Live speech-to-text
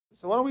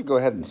So why don't we go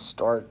ahead and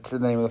start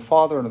in the name of the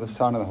Father, and of the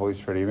Son, and the Holy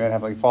Spirit. Amen.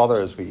 Heavenly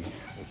Father,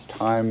 it's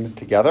time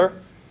together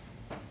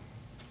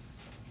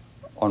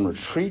on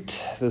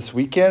retreat this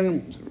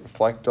weekend, we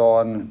reflect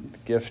on the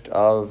gift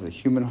of the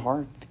human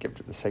heart, the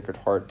gift of the Sacred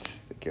Heart,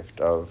 the gift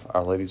of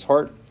Our Lady's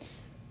heart.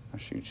 I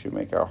ask you to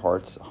make our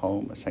hearts a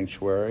home, a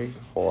sanctuary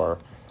for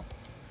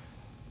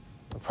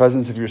the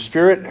presence of your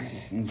Spirit,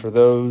 and for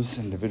those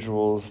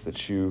individuals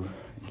that you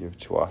give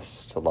to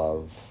us to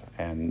love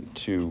and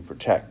to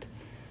protect.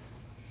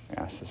 We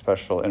ask the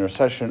special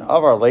intercession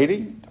of Our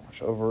Lady to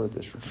watch over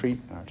this retreat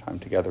and our time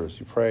together as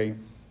we pray.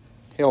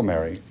 Hail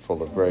Mary,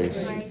 full of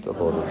grace, the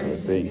Lord is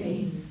with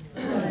thee.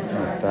 Blessed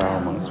art thou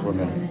amongst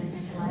women,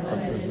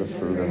 blessed is the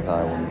fruit of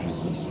thy womb,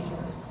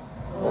 Jesus.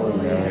 Holy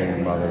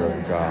Mary, Mother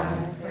of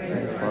God,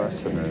 pray for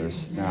us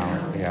sinners, now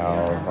at the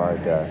hour of our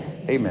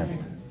death.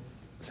 Amen.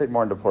 Saint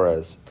Martin de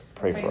Porres,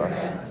 pray for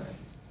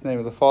us. In the name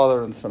of the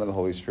Father, and the Son, and the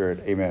Holy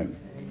Spirit. Amen.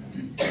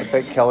 I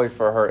thank Kelly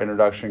for her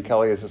introduction.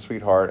 Kelly is a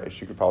sweetheart,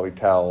 as you could probably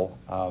tell.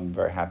 I'm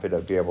very happy to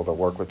be able to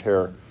work with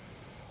her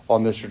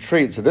on this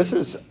retreat. So this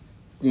is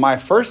my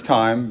first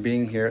time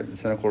being here at the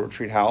Cynical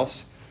Retreat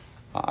House.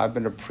 I've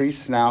been a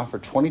priest now for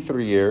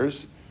 23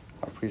 years,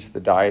 a priest of the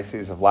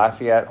Diocese of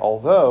Lafayette,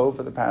 although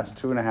for the past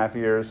 2.5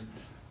 years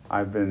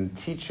I've been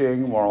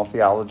teaching moral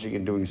theology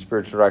and doing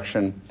spiritual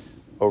direction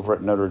over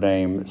at Notre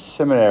Dame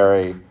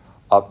Seminary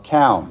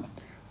uptown.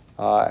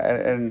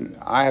 And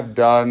I have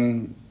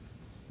done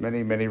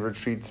many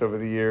retreats over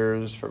the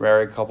years for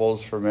married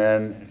couples, for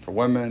men, for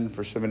women,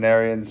 for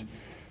seminarians.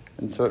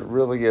 And so it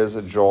really is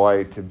a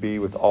joy to be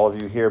with all of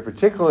you here,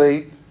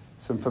 particularly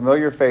some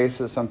familiar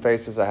faces, some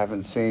faces I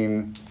haven't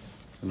seen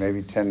for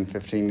maybe 10,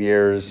 15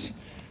 years.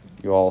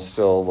 You all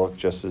still look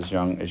just as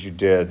young as you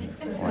did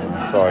when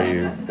I saw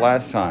you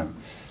last time.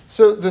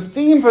 So the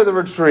theme for the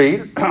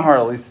retreat, or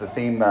at least the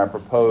theme that I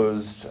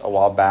proposed a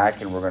while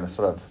back, and we're going to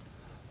sort of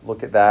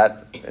look at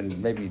that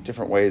in maybe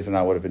different ways than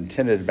I would have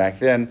intended back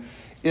then,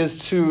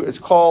 it's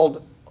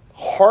called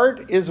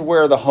Heart is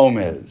Where the Home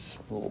Is.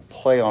 A little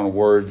play on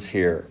words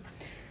here.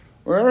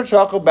 We're going to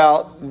talk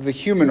about the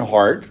human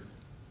heart,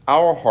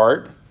 our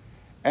heart,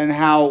 and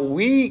how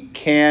we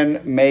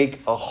can make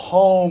a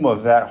home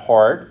of that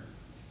heart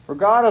for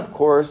God, of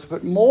course,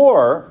 but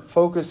more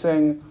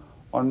focusing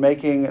on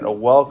making it a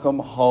welcome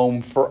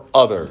home for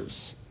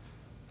others,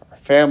 for our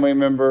family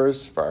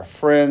members, for our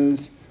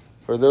friends,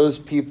 for those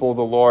people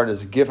the Lord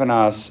has given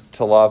us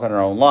to love in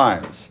our own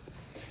lives.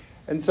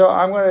 And so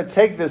I'm going to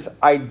take this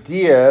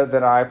idea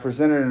that I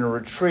presented in a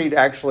retreat,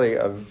 actually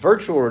a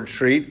virtual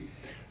retreat,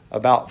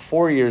 about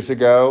 4 years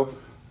ago,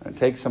 and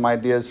take some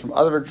ideas from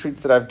other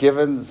retreats that I've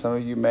given. Some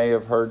of you may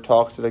have heard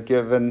talks that I've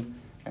given,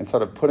 and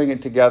sort of putting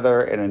it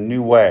together in a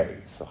new way.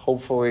 So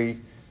hopefully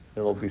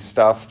there will be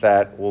stuff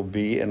that will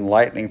be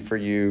enlightening for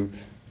you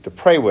to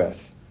pray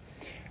with.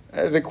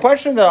 The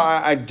question that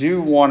I do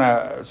want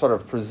to sort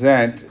of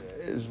present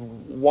is,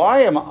 why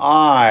am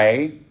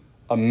I,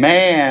 a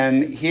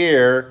man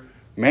here,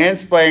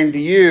 mansplaining to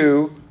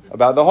you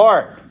about the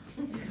heart?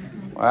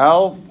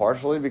 Well,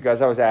 partially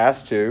because I was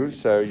asked to,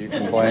 so you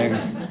can blame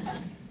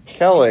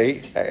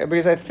Kelly.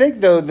 Because I think,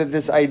 though, that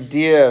this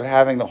idea of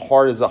having the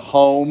heart as a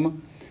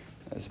home,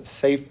 as a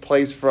safe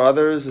place for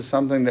others, is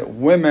something that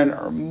women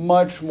are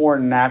much more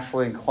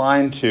naturally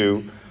inclined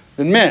to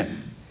than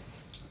men.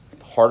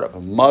 The heart of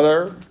a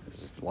mother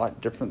is a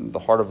lot different than the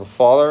heart of a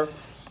father.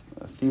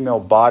 A female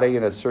body,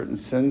 in a certain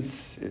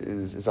sense,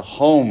 is a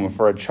home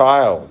for a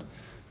child.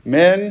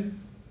 Men,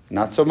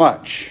 not so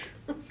much.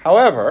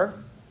 However,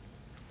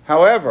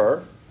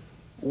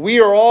 we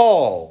are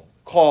all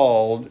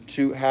called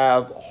to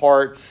have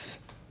hearts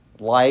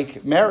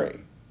like Mary.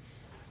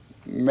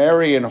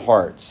 Marian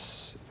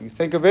hearts. If you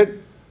think of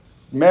it,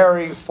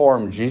 Mary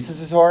formed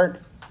Jesus' heart,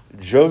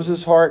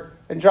 Joseph's heart,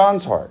 and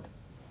John's heart.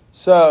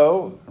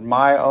 So,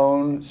 my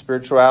own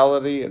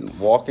spirituality and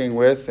walking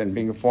with and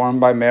being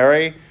formed by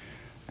Mary,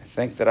 I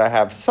think that I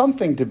have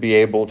something to be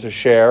able to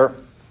share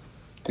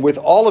with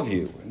all of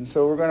you. And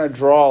so we're going to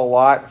draw a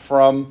lot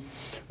from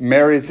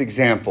Mary's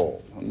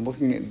example. I'm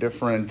looking at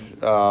different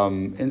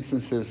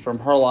instances from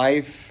her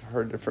life,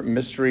 her different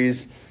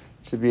mysteries,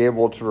 to be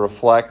able to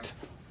reflect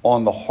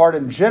on the heart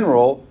in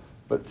general.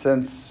 But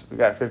since we've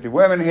got 50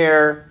 women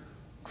here,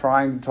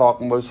 trying to talk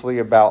mostly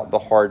about the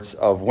hearts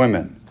of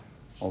women.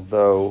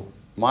 Although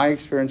my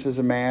experience as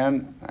a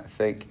man, I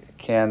think,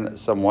 can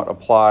somewhat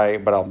apply,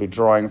 but I'll be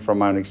drawing from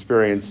my own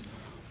experience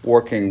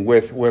working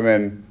with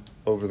women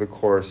over the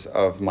course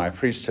of my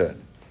priesthood.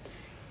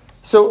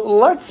 So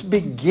let's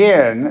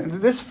begin.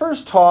 This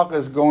first talk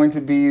is going to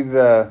be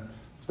the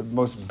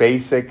most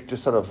basic,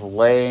 just sort of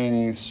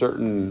laying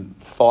certain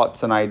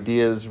thoughts and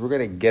ideas. We're going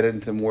to get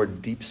into more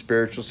deep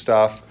spiritual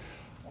stuff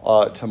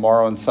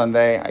tomorrow and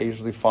Sunday. I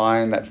usually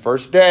find that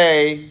first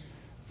day,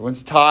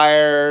 everyone's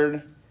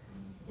tired,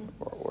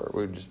 or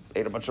we just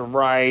ate a bunch of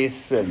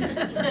rice and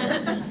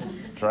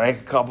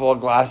drank a couple of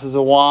glasses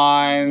of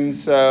wine,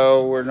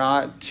 so we're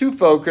not too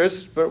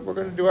focused, but we're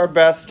going to do our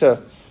best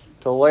to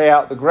lay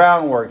out the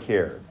groundwork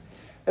here.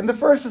 And the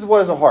first is,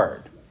 what is a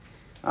heart?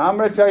 I'm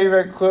going to tell you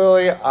very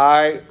clearly,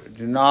 I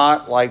do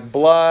not like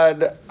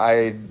blood.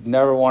 I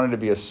never wanted to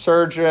be a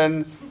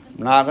surgeon.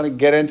 I'm not going to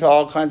get into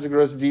all kinds of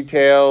gross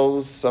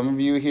details. Some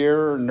of you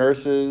here are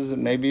nurses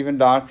and maybe even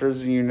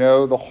doctors, and you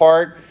know the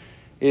heart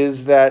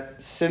is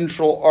that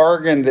central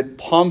organ that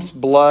pumps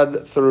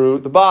blood through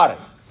the body.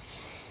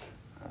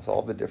 There's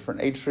all the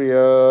different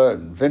atria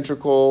and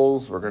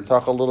ventricles. We're going to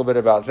talk a little bit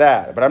about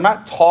that. But I'm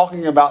not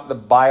talking about the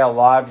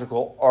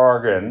biological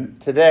organ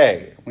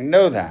today. We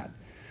know that.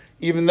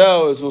 Even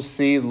though, as we'll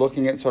see,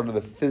 looking at sort of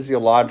the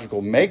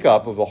physiological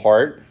makeup of a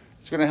heart,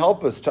 it's going to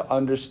help us to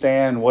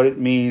understand what it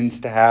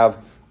means to have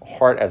a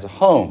heart as a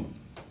home.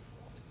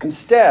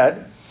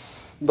 Instead,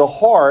 the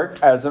heart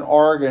as an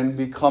organ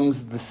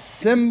becomes the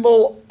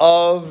symbol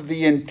of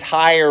the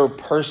entire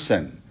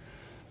person,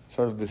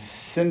 sort of the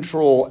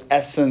central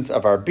essence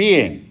of our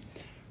being.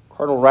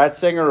 Cardinal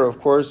Ratzinger, of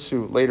course,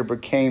 who later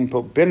became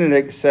Pope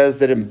Benedict, says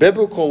that in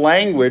biblical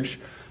language,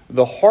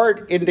 the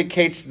heart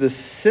indicates the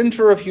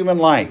center of human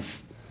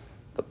life,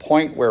 the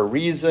point where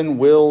reason,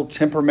 will,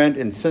 temperament,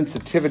 and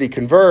sensitivity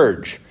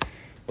converge,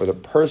 where the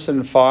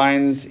person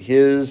finds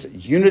his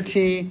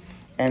unity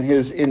and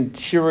his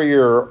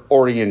interior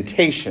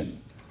orientation.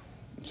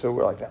 So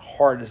we're like, that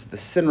heart is the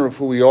center of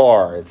who we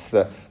are. It's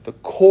the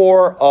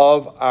core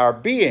of our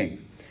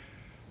being.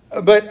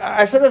 But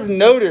I sort of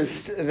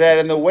noticed that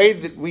in the way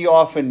that we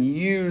often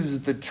use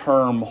the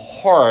term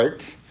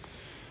heart,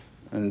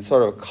 in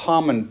sort of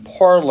common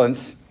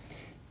parlance,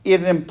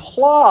 it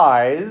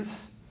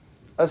implies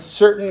a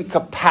certain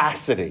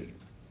capacity.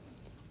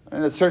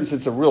 In a certain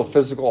sense, a real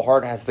physical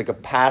heart has the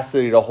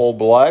capacity to hold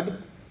blood.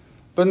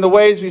 But in the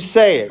ways we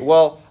say it,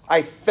 well,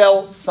 I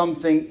felt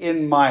something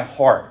in my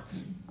heart.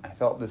 I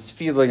felt this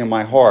feeling in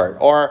my heart.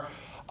 Or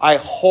I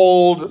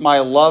hold my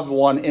loved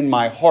one in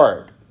my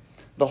heart.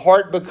 The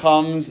heart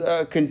becomes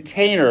a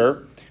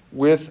container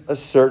with a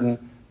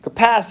certain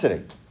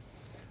capacity.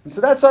 And so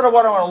that's sort of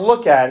what I want to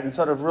look at and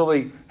sort of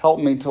really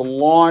help me to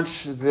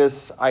launch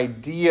this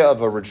idea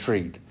of a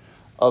retreat,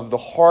 of the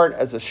heart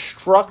as a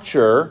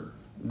structure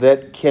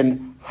that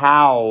can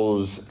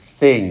house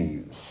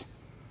things.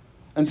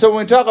 And so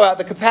when we talk about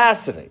the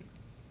capacity,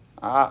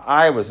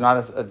 I was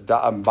not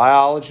a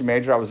biology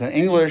major. I was an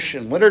English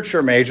and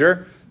literature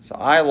major, so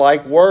I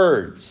like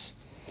words.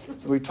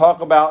 So we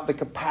talk about the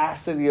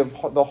capacity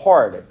of the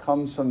heart. It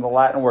comes from the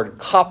Latin word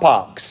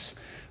capax,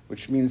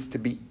 which means to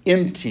be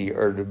empty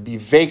or to be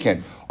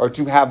vacant or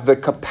to have the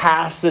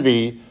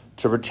capacity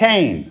to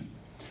retain.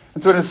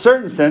 And so in a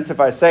certain sense, if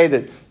I say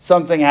that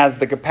something has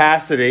the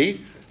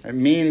capacity, it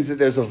means that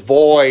there's a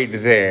void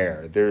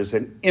there. There's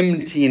an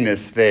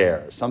emptiness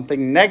there,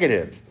 something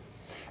negative.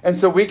 And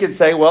so we could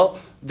say, well,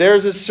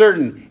 there's a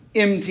certain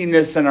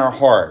emptiness in our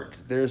heart.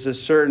 There's a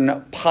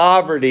certain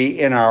poverty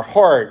in our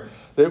heart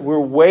that we're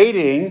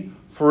waiting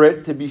for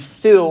it to be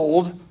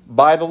filled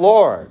by the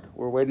Lord.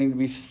 We're waiting to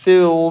be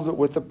filled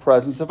with the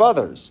presence of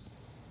others.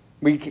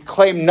 We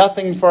claim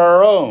nothing for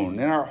our own.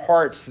 In our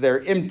hearts,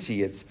 they're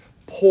empty. It's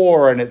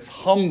poor and it's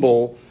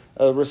humble,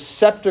 a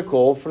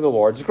receptacle for the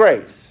Lord's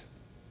grace.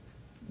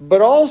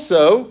 But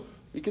also,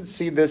 we can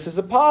see this as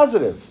a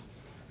positive.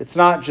 It's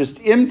not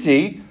just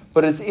empty,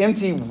 but it's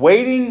empty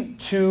waiting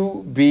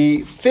to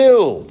be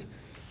filled,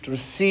 to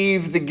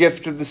receive the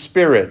gift of the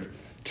Spirit,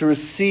 to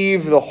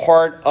receive the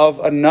heart of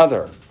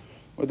another.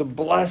 We're the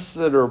blessed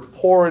or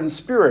poor in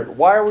spirit.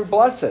 Why are we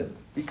blessed?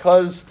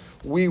 Because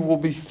we will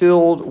be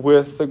filled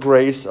with the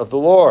grace of the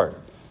Lord.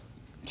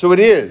 So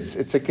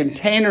it's a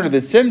container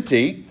that's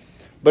empty,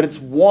 but it's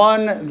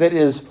one that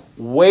is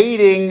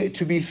waiting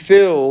to be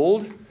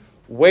filled,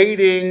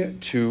 waiting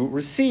to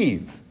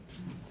receive.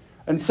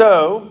 And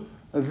so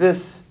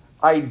this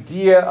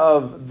idea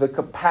of the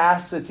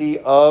capacity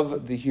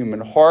of the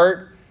human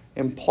heart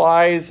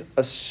implies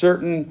a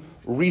certain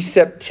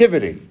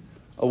receptivity,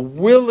 a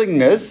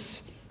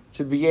willingness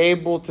to be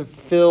able to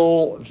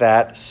fill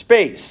that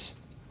space.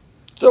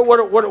 So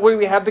what do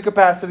we have the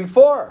capacity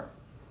for?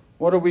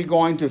 What are we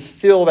going to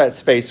fill that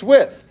space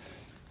with?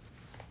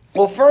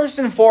 Well, first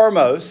and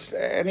foremost,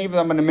 and even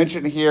I'm going to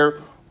mention it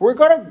here, we're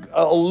going to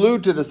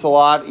allude to this a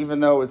lot, even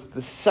though it's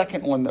the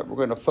second one that we're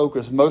going to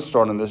focus most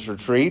on in this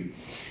retreat,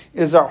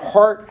 is our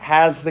heart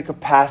has the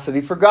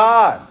capacity for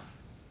God.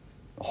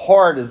 The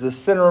heart is the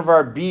center of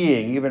our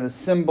being, even a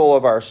symbol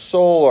of our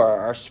soul or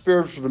our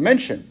spiritual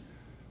dimension.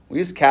 We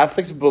as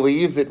Catholics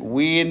believe that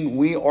when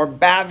we are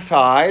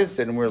baptized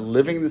and we're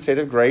living in the state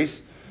of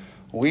grace,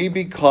 we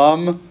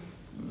become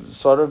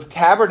sort of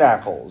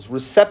tabernacles,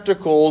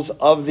 receptacles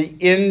of the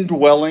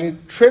indwelling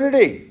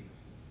Trinity.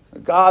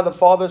 God, the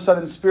Father, Son,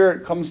 and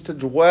Spirit comes to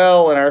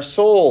dwell in our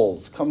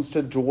souls, comes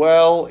to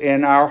dwell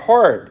in our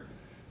heart.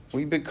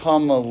 We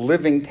become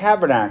living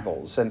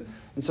tabernacles. And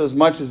so as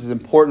much as it's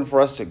important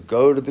for us to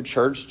go to the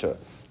church, to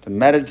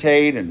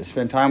meditate and to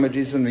spend time with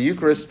Jesus in the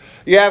Eucharist,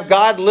 you have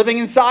God living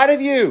inside of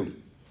you.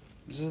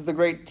 This is the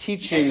great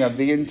teaching of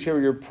the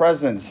interior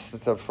presence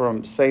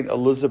from St.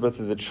 Elizabeth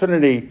of the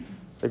Trinity,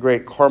 the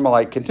great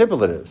Carmelite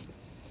contemplative.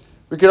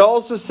 We could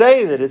also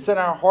say that it's in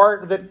our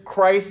heart that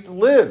Christ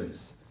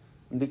lives.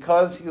 And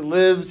because he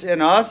lives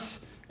in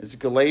us, As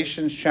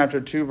Galatians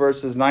chapter 2,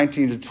 verses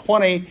 19 to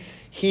 20,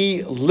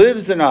 he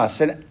lives in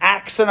us and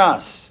acts in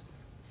us.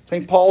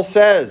 St. Paul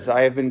says,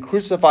 I have been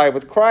crucified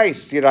with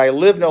Christ, yet I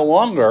live no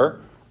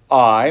longer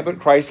I, but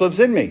Christ lives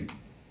in me.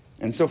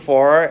 And so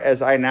far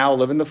as I now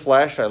live in the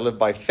flesh, I live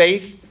by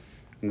faith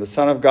in the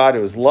Son of God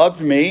who has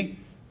loved me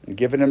and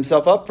given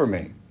himself up for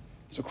me.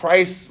 So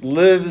Christ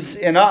lives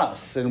in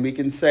us, and we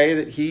can say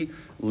that he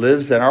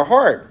lives in our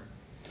heart.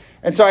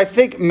 And so I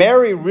think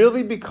Mary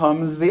really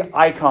becomes the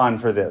icon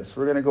for this.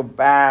 We're going to go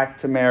back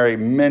to Mary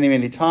many,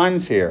 many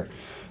times here.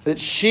 That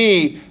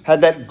she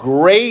had that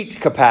great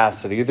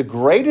capacity, the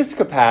greatest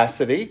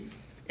capacity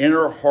in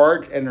her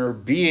heart and her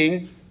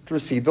being to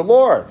receive the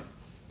Lord.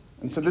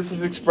 And so this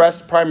is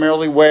expressed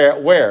primarily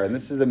where? And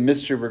this is the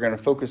mystery we're going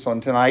to focus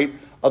on tonight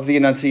of the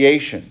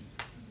Annunciation.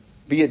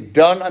 Be it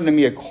done unto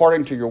me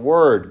according to your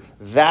word.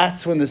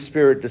 That's when the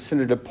Spirit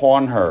descended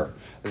upon her.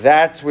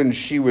 That's when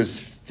she was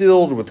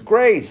filled with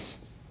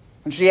grace.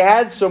 And she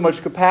had so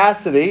much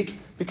capacity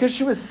because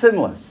she was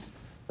sinless.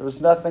 There was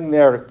nothing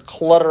there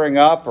cluttering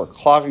up or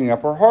clogging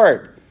up her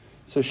heart.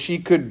 So she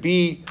could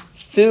be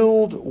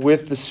filled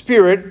with the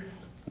Spirit,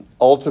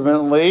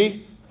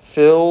 ultimately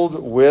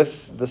filled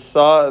with the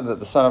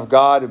Son of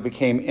God who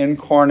became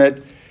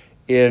incarnate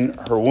in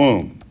her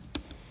womb.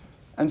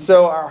 And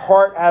so our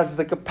heart has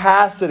the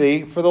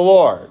capacity for the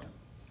Lord.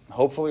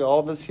 Hopefully all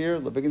of us here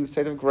living in the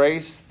state of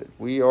grace, that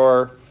we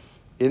are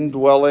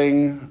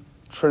indwelling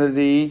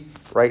Trinity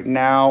right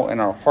now in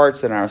our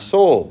hearts and our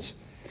souls.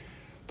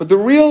 But the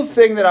real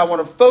thing that I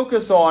want to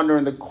focus on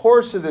during the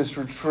course of this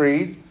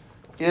retreat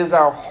is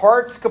our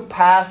heart's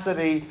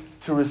capacity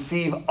to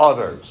receive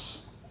others.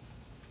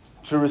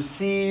 To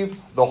receive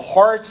the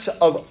hearts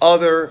of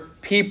other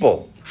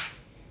people.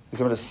 Because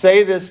I'm going to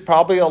say this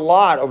probably a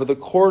lot over the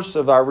course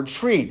of our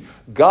retreat.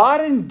 God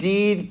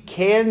indeed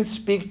can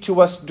speak to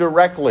us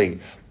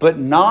directly, but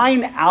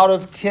 9 out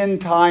of 10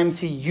 times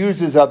he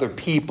uses other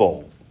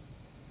people.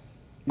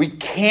 We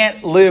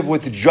can't live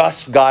with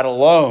just God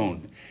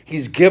alone.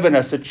 He's given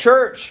us a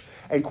church.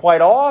 And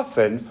quite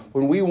often,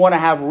 when we want to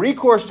have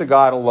recourse to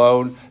God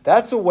alone,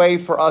 that's a way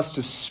for us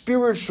to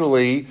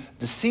spiritually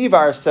deceive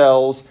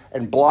ourselves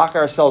and block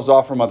ourselves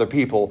off from other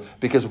people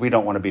because we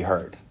don't want to be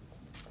heard.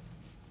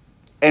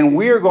 And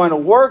we are going to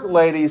work,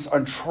 ladies,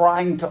 on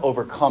trying to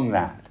overcome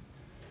that.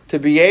 To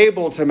be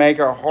able to make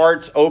our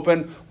hearts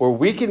open where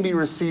we can be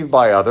received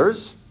by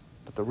others.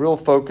 But the real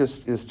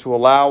focus is to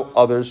allow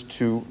others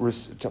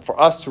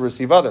for us to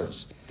receive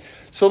others.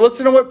 So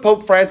listen to what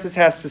Pope Francis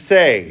has to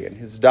say in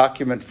his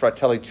document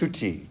Fratelli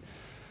Tutti.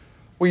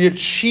 We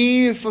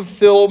achieve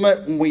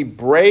fulfillment when we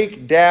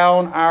break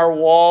down our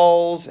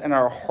walls and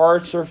our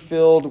hearts are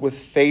filled with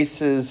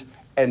faces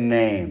and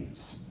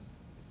names.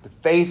 The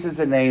faces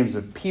and names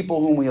of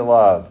people whom we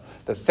love.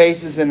 The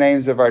faces and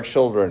names of our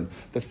children.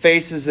 The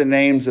faces and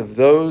names of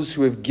those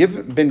who have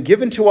been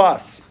given to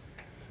us.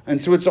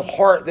 And so it's a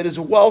heart that is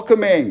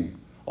welcoming.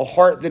 A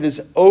heart that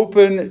is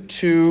open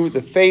to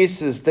the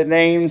faces, the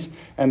names,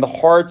 and the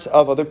hearts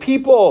of other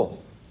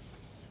people.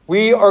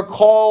 We are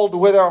called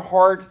with our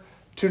heart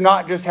to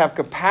not just have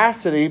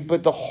capacity,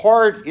 but the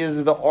heart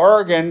is the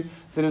organ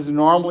that is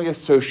normally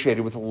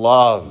associated with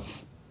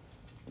love.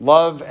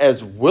 Love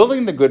as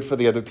willing the good for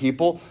the other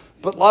people,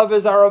 but love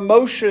as our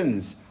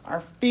emotions,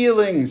 our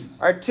feelings,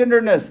 our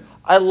tenderness.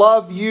 I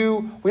love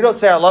you. We don't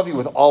say I love you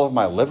with all of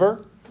my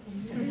liver.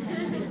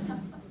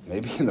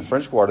 Maybe in the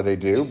French Quarter they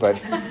do,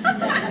 but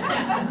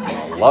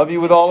I love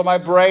you with all of my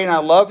brain. I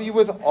love you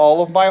with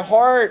all of my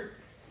heart.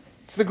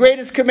 It's the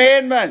greatest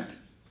commandment.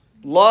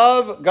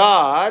 Love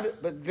God,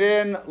 but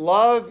then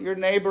love your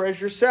neighbor as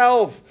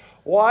yourself.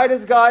 Why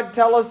does God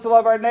tell us to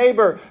love our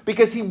neighbor?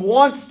 Because he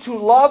wants to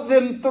love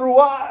them through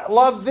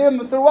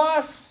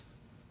us.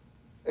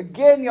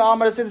 Again, y'all, I'm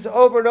going to say this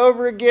over and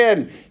over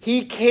again.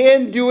 He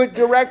can do it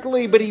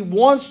directly, but he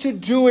wants to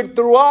do it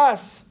through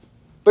us.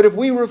 But if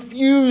we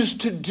refuse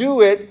to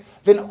do it,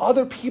 then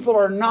other people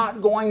are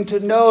not going to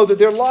know that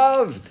they're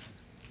loved.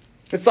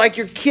 It's like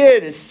your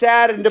kid is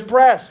sad and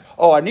depressed.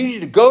 Oh, I need you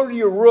to go to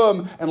your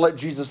room and let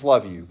Jesus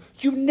love you.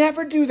 You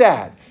never do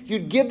that.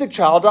 You'd give the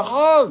child a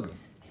hug.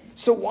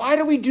 So why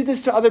do we do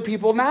this to other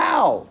people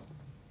now?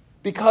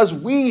 Because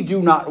we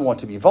do not want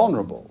to be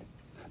vulnerable.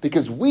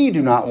 Because we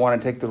do not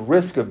want to take the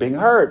risk of being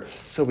hurt.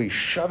 So we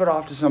shove it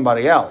off to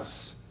somebody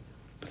else.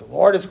 But the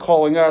Lord is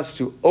calling us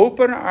to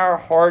open our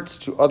hearts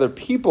to other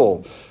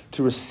people,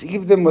 to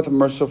receive them with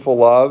merciful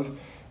love,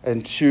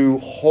 and to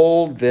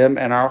hold them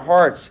in our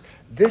hearts.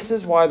 This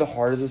is why the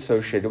heart is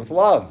associated with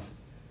love.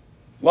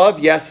 Love,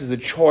 yes, is a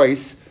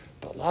choice,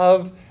 but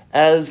love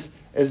as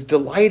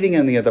delighting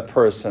in the other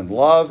person.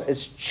 Love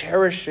as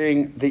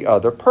cherishing the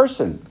other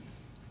person.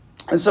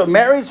 And so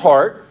Mary's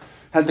heart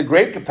had the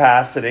great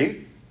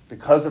capacity,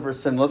 because of her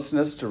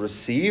sinlessness, to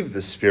receive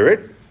the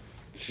Spirit.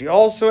 She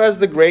also has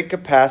the great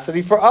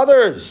capacity for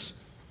others.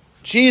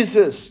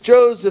 Jesus,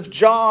 Joseph,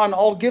 John,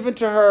 all given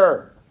to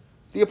her.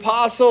 The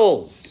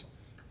apostles.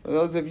 For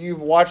those of you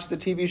who've watched the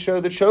TV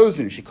show The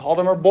Chosen, she called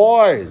them her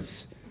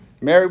boys.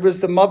 Mary was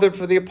the mother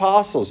for the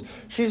apostles.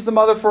 She's the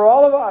mother for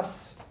all of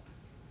us.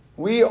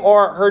 We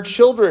are her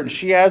children.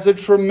 She has a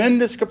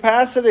tremendous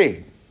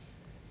capacity.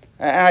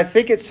 And I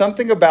think it's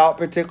something about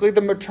particularly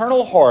the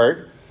maternal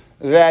heart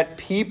that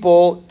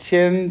people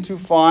tend to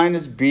find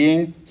as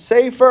being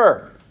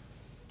safer.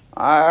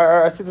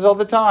 I see this all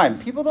the time.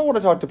 People don't want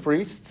to talk to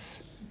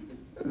priests.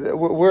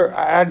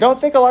 I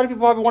don't think a lot of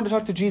people probably want to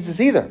talk to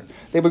Jesus either.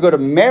 They would go to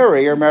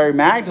Mary or Mary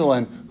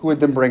Magdalene, who would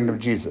then bring them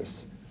to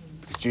Jesus.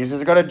 Because Jesus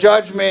is going to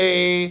judge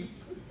me.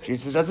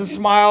 Jesus doesn't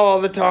smile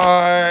all the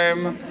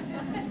time.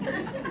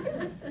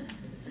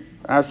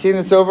 I've seen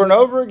this over and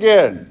over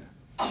again.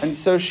 And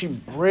so she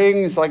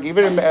brings, I think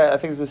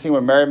it's the scene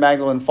where Mary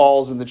Magdalene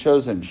falls in The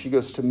Chosen. She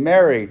goes to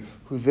Mary,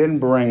 who then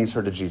brings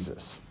her to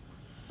Jesus.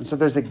 And so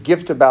there's a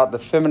gift about the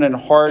feminine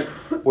heart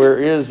where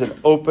there is an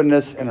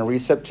openness and a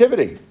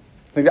receptivity.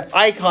 I think the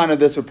icon of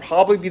this would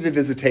probably be the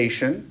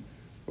visitation.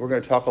 We're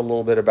going to talk a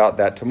little bit about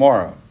that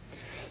tomorrow.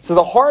 So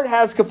the heart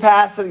has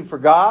capacity for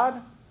God,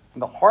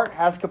 and the heart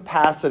has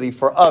capacity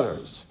for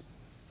others.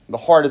 The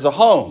heart is a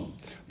home.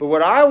 But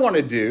what I want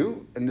to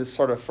do in this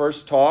sort of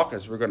first talk,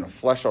 as we're going to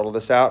flesh all of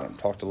this out, and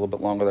talked a little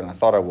bit longer than I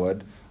thought I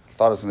would. I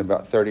thought it was going to be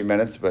about 30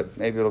 minutes, but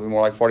maybe it'll be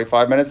more like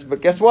 45 minutes.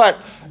 But guess what?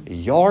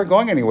 Y'all aren't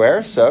going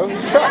anywhere, so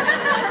try.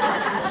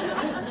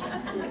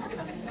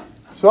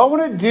 So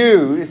what I want to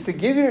do is to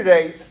give you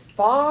today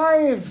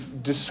 5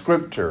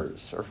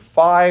 descriptors or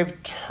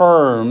 5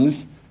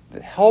 terms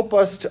that help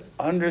us to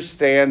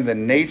understand the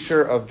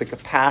nature of the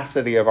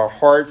capacity of our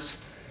hearts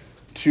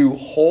to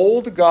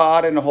hold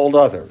God and hold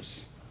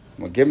others.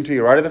 I'm going to give them to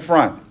you right at the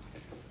front.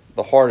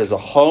 The heart is a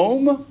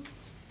home.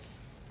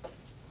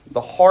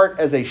 The heart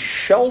as a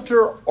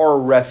shelter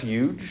or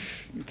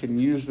refuge. You can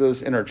use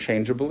those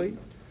interchangeably.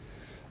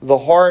 The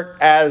heart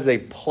as a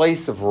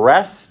place of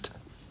rest.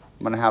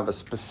 I'm going to have a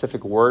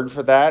specific word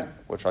for that,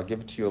 which I'll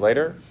give to you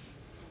later.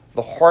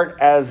 The heart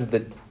as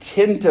the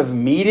tent of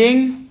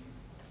meeting,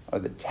 or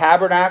the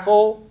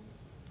tabernacle.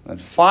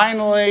 And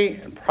finally,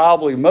 and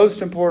probably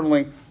most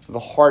importantly, the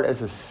heart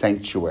as a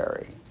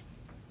sanctuary.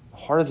 The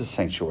heart as a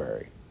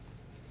sanctuary.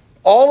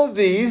 All of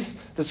these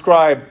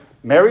describe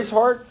Mary's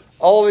heart.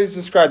 All of these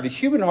describe the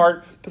human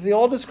heart, but they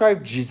all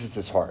describe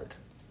Jesus' heart.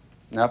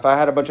 Now, if I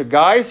had a bunch of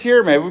guys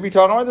here, maybe we'd be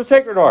talking about the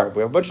Sacred Heart.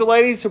 We have a bunch of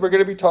ladies, so we're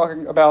going to be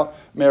talking about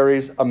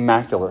Mary's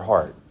Immaculate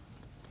Heart,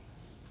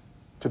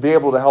 to be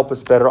able to help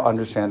us better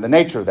understand the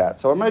nature of that.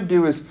 So what I'm going to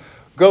do is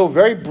go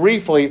very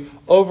briefly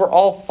over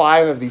all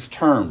 5 of these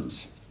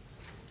terms.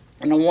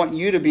 And I want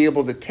you to be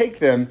able to take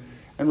them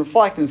and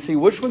reflect and see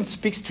which one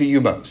speaks to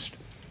you most.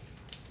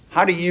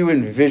 How do you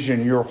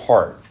envision your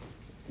heart?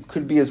 It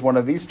could be as one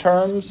of these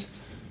terms.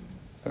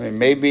 I mean,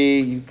 maybe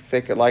you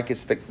think it like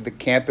it's the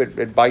camp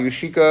at Bayou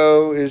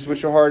Chico is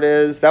what your heart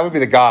is. That would be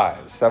the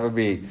guys. That would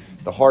be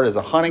the heart is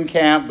a hunting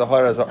camp. The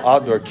heart is an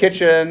outdoor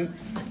kitchen.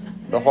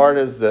 The heart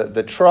is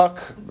the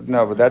truck.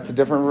 No, but that's a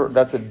different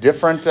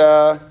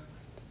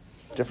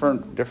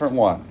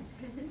one.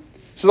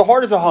 So the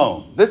heart is a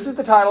home. This is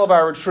the title of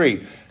our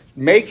retreat.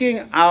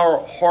 Making our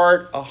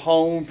heart a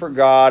home for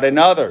God and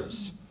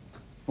others.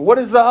 What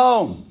is the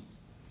home?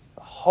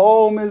 The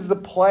home is the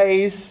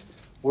place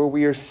where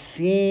we are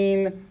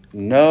seen,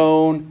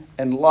 known,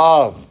 and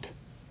loved.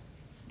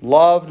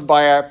 Loved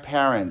by our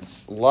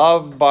parents,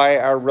 loved by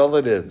our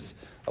relatives.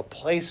 A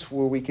place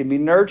where we can be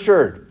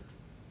nurtured.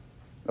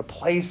 A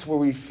place where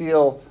we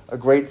feel a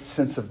great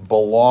sense of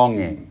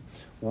belonging.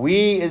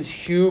 We as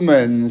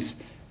humans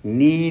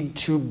need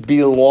to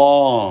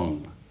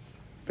belong.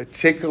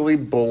 Particularly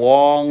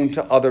belong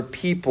to other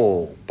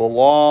people.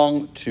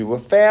 Belong to a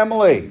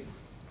family.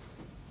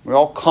 We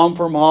all come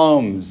from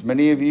homes.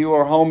 Many of you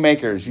are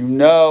homemakers. You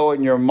know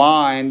in your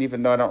mind,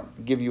 even though I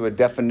don't give you a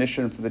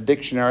definition for the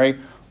dictionary,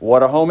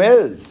 what a home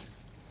is.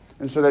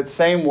 And so that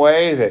same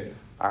way that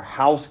our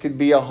house could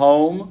be a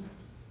home,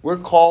 we're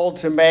called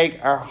to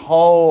make our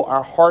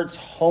hearts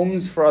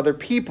homes for other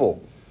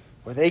people,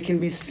 where they can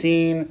be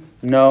seen,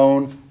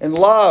 known, and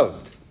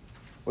loved,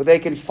 where they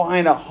can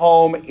find a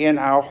home in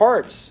our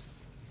hearts.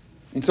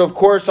 And so, of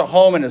course, a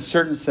home in a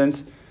certain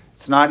sense,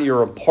 it's not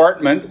your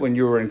apartment when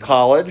you were in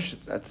college.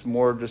 That's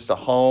more just a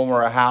home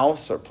or a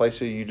house or a place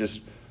where you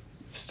just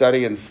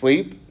study and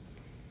sleep.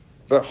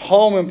 But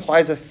home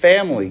implies a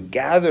family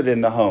gathered in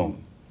the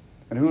home.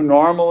 And who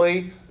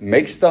normally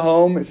makes the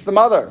home? It's the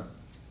mother.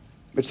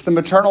 It's the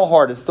maternal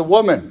heart. It's the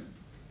woman.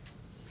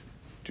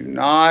 Do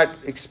not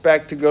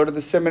expect to go to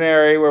the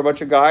seminary where a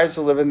bunch of guys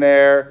are living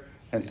there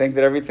and think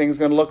that everything's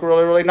going to look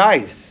really, really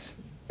nice.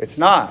 It's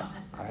not.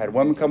 I've had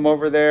women come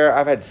over there.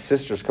 I've had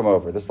sisters come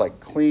over. There's like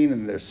clean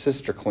and there's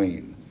sister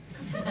clean.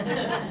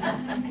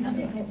 I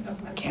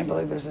can't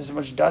believe there's this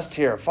much dust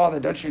here. Father,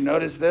 don't you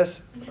notice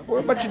this? We're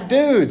a bunch of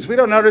dudes. We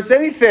don't notice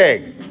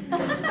anything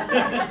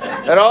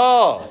at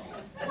all.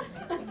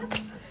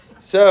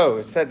 So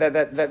it's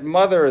that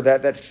mother,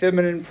 that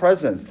feminine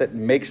presence that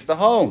makes the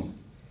home.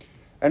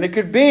 And it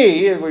could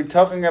be, we're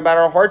talking about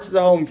our hearts as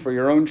a home for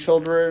your own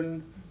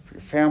children, for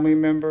your family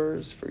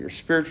members, for your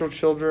spiritual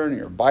children,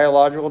 your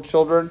biological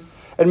children.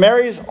 And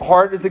Mary's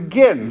heart is,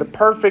 again, the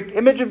perfect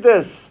image of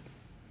this.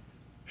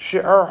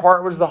 Her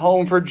heart was the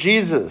home for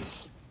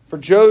Jesus, for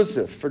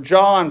Joseph, for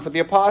John, for the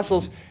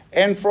apostles,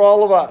 and for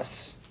all of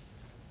us.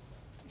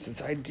 So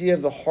this idea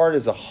of the heart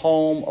as a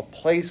home, a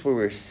place where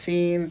we're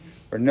seen,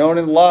 we're known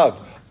and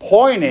loved,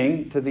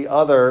 pointing to the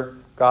other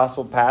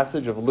gospel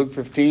passage of Luke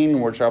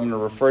 15, which I'm going to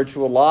refer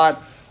to a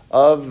lot,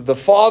 of the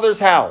Father's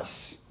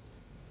house.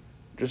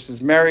 Just as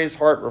Mary's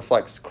heart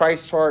reflects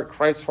Christ's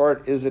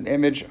heart is an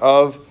image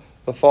of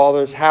the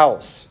Father's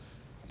house.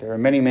 There are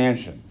many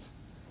mansions.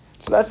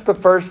 So that's the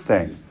first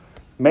thing,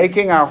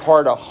 making our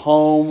heart a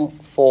home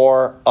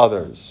for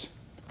others.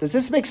 Does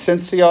this make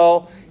sense to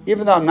y'all?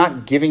 Even though I'm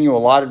not giving you a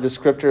lot of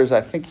descriptors,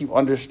 I think you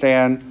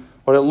understand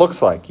what it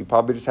looks like. You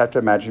probably just have to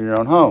imagine your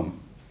own home.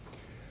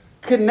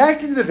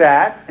 Connected to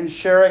that and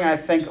sharing, I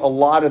think, a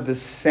lot of the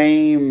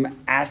same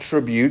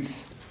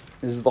attributes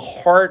is the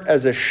heart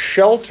as a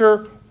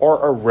shelter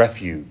or a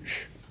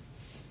refuge.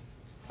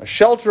 A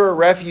shelter or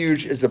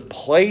refuge is a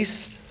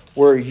place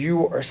where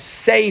you are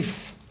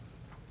safe.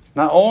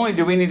 Not only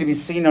do we need to be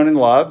seen, known, and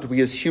loved,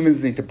 we as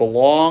humans need to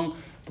belong,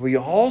 but we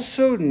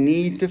also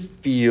need to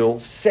feel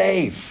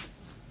safe.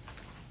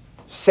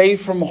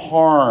 Safe from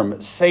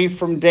harm, safe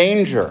from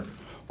danger,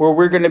 where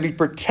we're going to be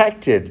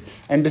protected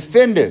and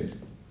defended.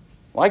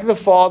 Like the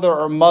father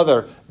or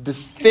mother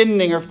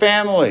defending her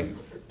family,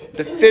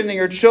 defending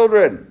her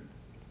children.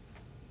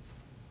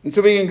 And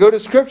so we can go to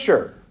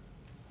Scripture.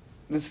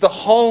 It's the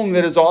home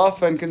that is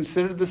often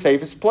considered the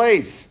safest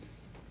place.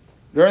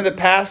 During the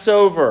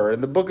Passover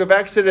in the book of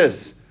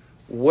Exodus,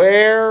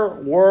 where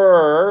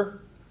were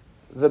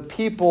the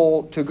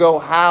people to go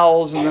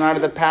house in the night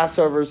of the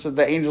Passover so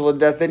the angel of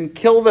death didn't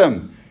kill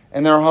them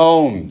in their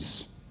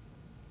homes?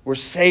 We're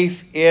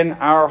safe in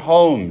our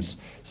homes,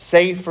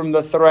 safe from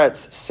the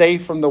threats,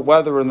 safe from the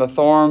weather and the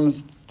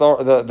thorns,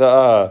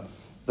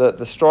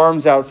 the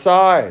storms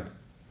outside.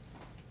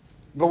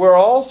 But we're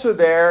also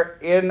there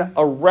in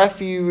a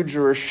refuge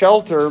or a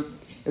shelter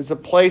is a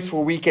place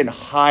where we can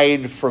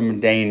hide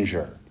from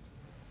danger.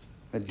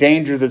 The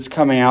danger that's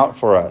coming out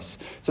for us.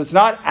 So it's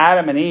not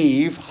Adam and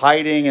Eve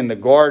hiding in the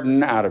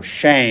garden out of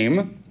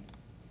shame,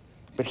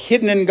 but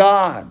hidden in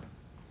God.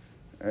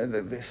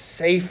 The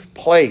safe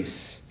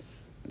place.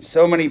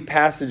 So many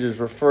passages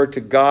refer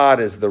to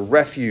God as the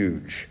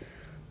refuge,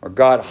 or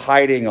God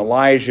hiding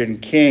Elijah and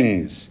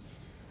kings.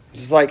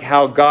 This is like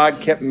how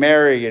God kept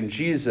Mary and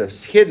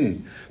Jesus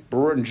hidden,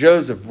 and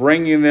Joseph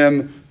bringing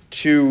them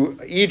to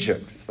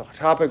Egypt. It's the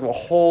topic of a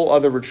whole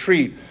other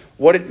retreat.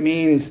 What it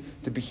means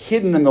to be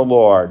hidden in the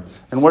Lord,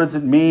 and what does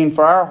it mean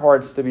for our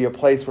hearts to be a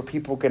place where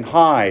people can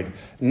hide,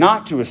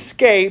 not to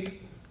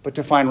escape, but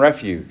to find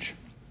refuge.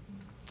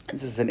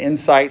 This is an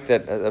insight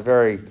that a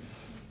very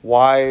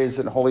wise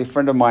and holy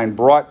friend of mine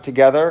brought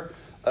together.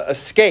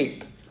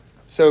 Escape.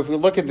 So if we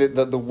look at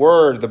the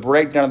word, the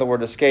breakdown of the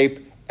word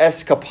escape,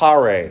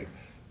 escapare,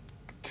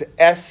 to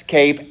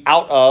escape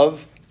out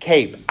of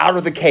cape, out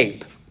of the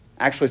cape.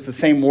 Actually, it's the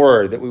same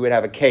word that we would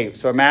have a cape.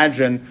 So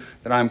imagine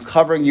that I'm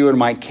covering you in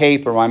my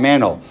cape or my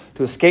mantle.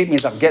 To escape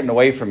means I'm getting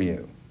away from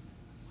you.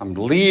 I'm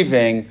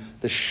leaving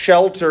the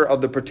shelter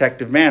of the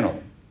protective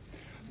mantle.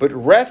 But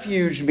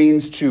refuge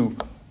means to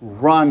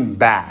run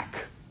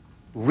back.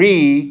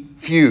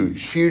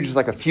 Refuge. Fuge is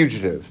like a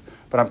fugitive.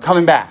 But I'm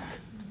coming back.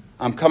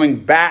 I'm coming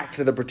back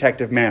to the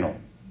protective mantle.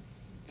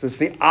 So it's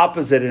the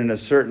opposite in a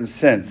certain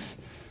sense.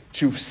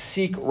 To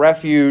seek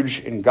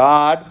refuge in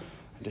God,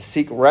 to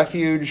seek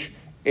refuge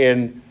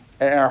in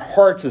our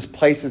hearts as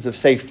places of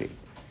safety,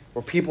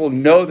 where people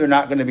know they're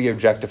not going to be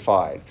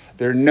objectified.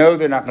 They know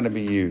they're not going to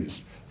be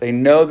used. They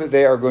know that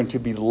they are going to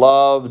be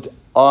loved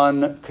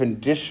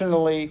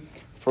unconditionally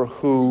for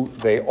who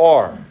they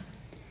are.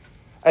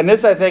 And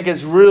this, I think,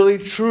 is really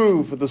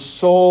true for the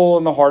soul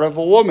and the heart of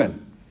a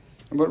woman.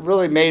 And what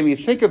really made me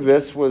think of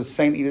this was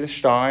St. Edith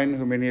Stein,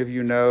 who many of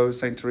you know,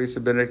 St. Teresa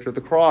Benedict of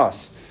the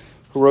Cross,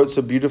 who wrote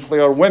so beautifully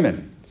on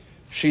women.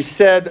 She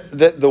said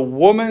that the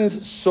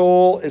woman's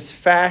soul is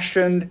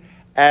fashioned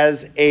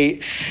as a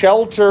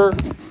shelter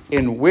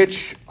in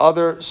which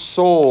other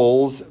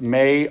souls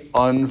may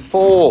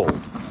unfold.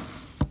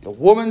 The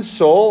woman's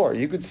soul, or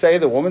you could say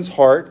the woman's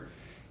heart,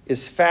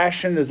 is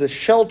fashioned as a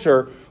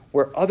shelter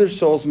where other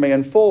souls may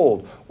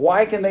unfold.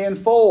 Why can they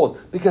unfold?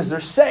 Because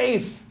they're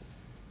safe.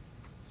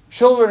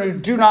 Children who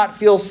do not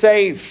feel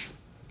safe,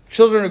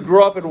 children who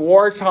grew up in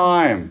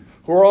wartime,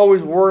 who are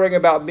always worrying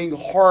about being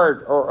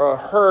hurt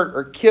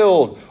or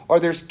killed, or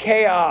there's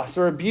chaos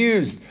or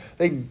abused,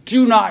 they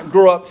do not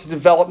grow up to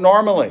develop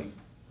normally.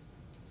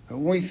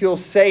 When we feel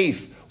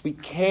safe, we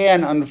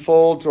can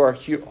unfold to our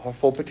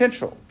full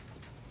potential.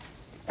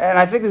 And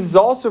I think this is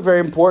also very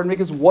important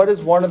because what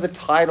is one of the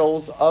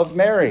titles of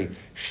Mary?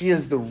 She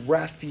is the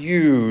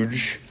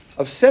refuge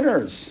of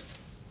sinners.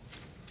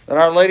 That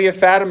Our Lady of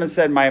Fatima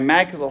said, "My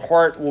Immaculate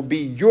Heart will be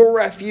your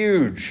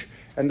refuge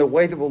and the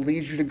way that will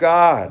lead you to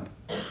God."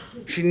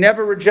 She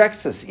never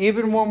rejects us,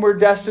 even when we're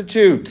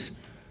destitute.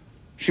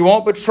 She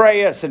won't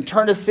betray us and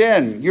turn us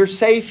in. You're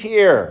safe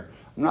here.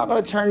 I'm not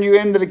going to turn you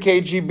into the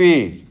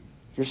KGB.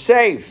 You're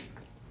safe.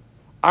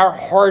 Our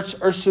hearts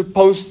are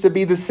supposed to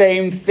be the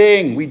same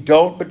thing. We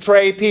don't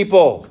betray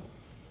people.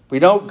 We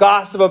don't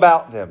gossip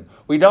about them.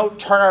 We don't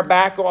turn our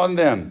back on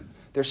them.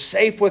 They're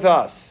safe with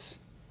us.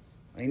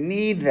 They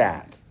need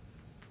that.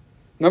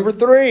 Number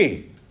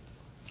 3.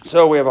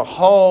 So we have a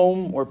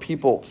home where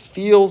people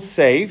feel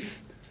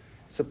safe.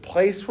 It's a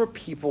place where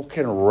people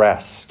can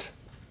rest.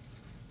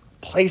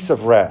 Place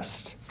of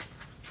rest.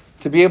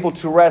 To be able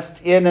to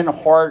rest in and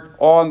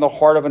on the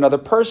heart of another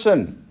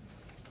person.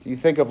 So you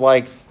think of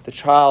like the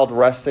child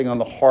resting on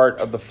the heart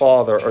of the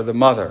father or the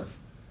mother.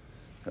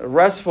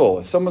 Restful.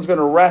 If someone's going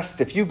to rest,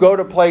 if you go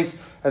to a place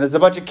and there's a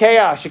bunch of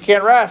chaos, you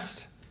can't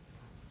rest.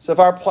 So if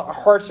our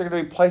hearts are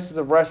going to be places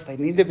of rest, they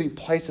need to be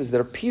places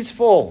that are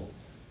peaceful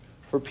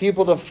for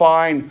people to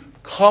find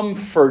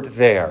comfort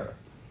there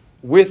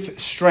with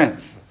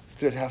strength,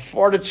 to have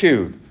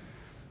fortitude.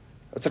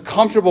 It's a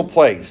comfortable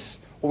place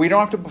where we don't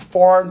have to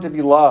perform to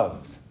be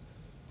loved,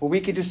 where we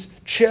can just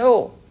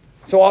chill.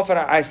 So often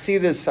I see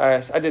this.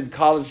 I did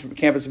college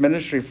campus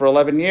ministry for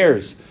 11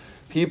 years.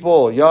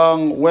 People,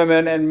 young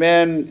women and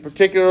men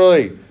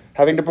particularly,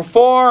 having to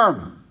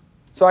perform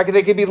so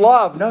they could be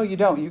loved. No, you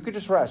don't. You could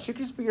just rest. You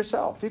could just be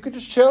yourself. You could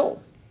just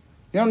chill.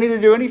 You don't need to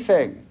do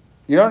anything.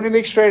 You don't need to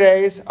make straight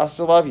A's. I'll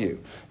still love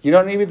you. You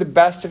don't need to be the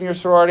best in your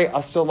sorority.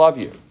 I'll still love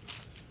you.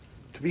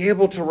 To be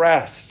able to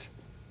rest.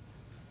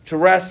 To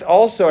rest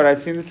also, and I've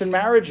seen this in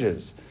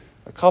marriages,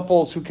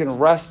 couples who can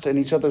rest in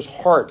each other's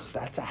hearts.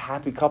 That's a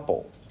happy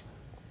couple.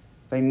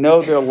 They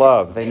know they're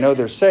loved. They know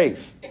they're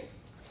safe.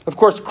 Of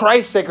course,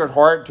 Christ's Sacred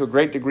Heart, to a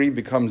great degree,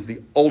 becomes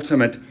the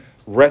ultimate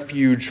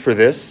refuge for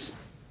this.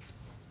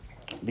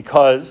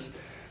 Because,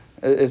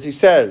 as he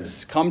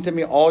says, come to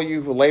me, all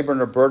you who labor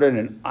and are burdened,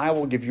 and I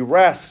will give you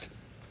rest.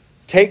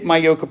 Take my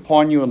yoke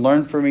upon you and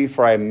learn from me,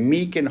 for I am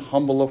meek and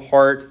humble of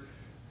heart,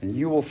 and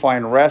you will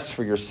find rest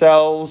for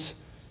yourselves,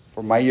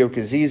 for my yoke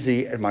is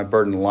easy and my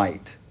burden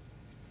light.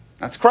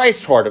 That's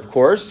Christ's heart, of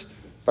course,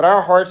 but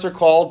our hearts are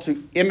called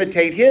to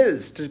imitate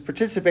his, to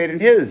participate in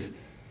his,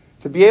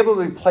 to be able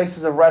to be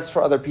places of rest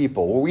for other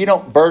people, where we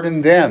don't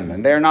burden them,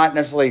 and they're not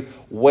necessarily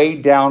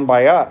weighed down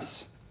by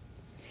us.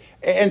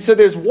 And so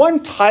there's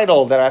one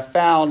title that I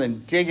found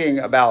in digging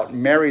about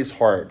Mary's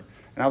heart,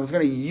 and I was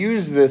going to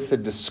use this to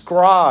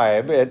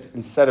describe it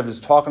instead of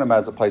just talking about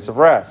it as a place of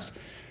rest.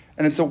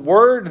 And it's a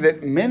word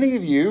that many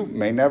of you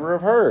may never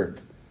have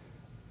heard.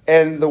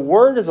 And the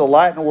word is a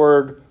Latin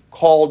word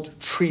called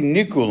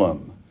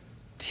triniculum.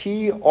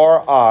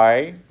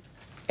 Trinuculum.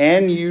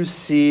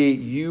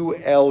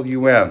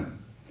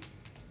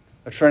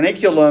 A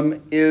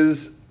triniculum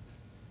is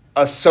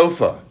a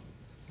sofa.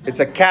 It's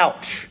a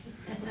couch.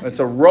 It's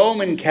a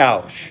Roman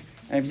couch.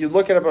 And if you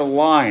look it up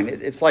online,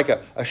 it's like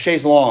a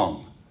chaise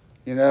longue.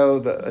 You know,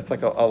 it's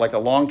like a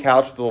long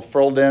couch with little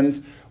frilled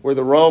ends where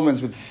the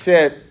Romans would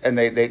sit and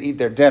they'd eat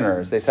their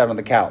dinners. They sat on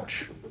the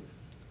couch.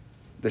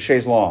 The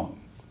chaise longue.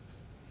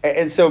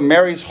 And so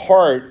Mary's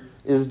heart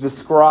is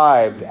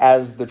described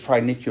as the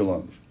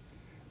triniculum.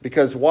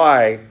 Because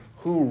why?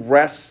 Who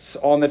rests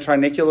on the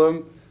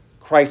triniculum?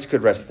 Christ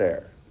could rest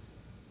there.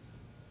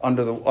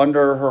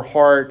 Under her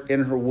heart,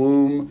 in her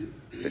womb,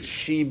 that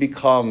she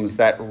becomes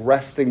that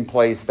resting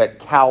place, that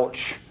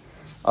couch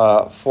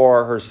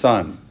for her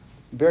son.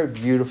 Very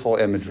beautiful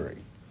imagery.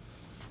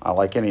 I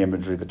like any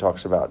imagery that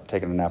talks about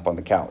taking a nap on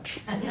the couch.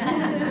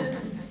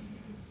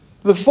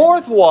 The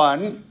fourth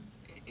one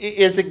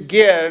is,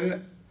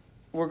 again,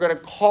 we're going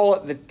to call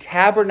it the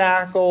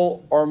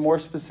tabernacle, or more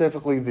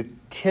specifically, the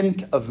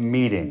tent of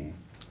meeting.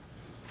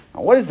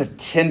 Now, what is the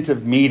tent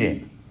of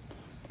meeting?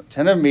 The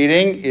tent of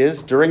meeting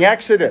is during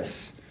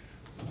Exodus.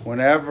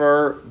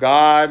 Whenever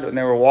when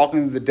they were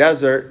walking through the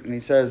desert, and he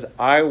says,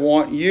 I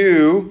want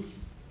you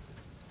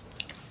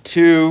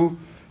to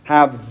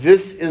have,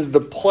 this is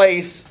the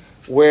place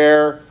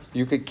where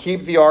you could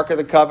keep the Ark of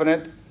the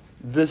Covenant.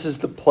 This is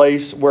the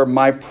place where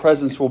my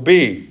presence will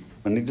be.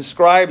 And he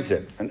describes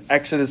it in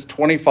Exodus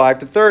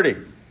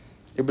 25-30.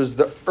 It was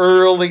the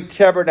early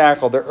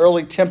tabernacle, the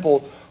early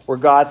temple where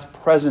God's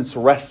presence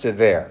rested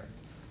there.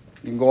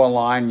 You can go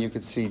online and you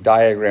can see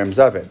diagrams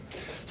of it.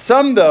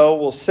 Some, though,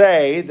 will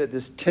say that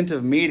this tent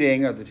of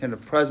meeting, or the tent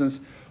of presence,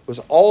 was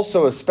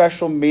also a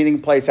special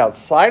meeting place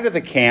outside of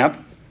the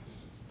camp,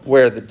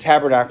 where the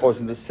tabernacle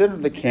was in the center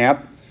of the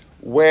camp,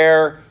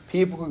 where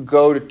people could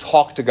go to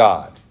talk to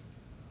God.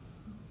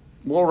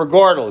 Well,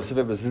 regardless if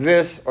it was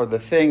this or the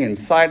thing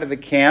inside of the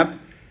camp,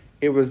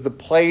 it was the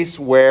place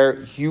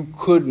where you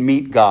could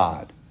meet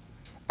God.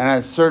 And in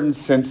a certain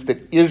sense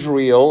that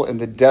Israel in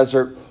the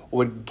desert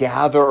would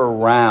gather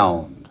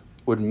around,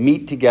 would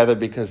meet together,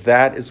 because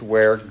that is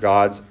where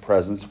God's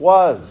presence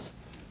was.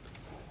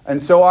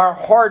 And so our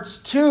hearts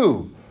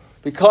too,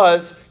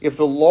 because if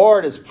the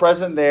Lord is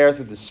present there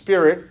through the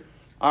Spirit,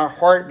 our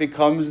heart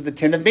becomes the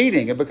tent of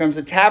meeting. It becomes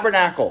a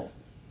tabernacle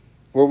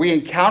where we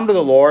encounter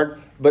the Lord,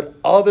 but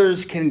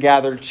others can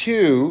gather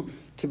too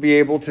to be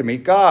able to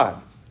meet God.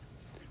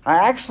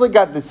 I actually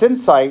got this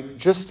insight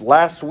just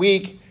last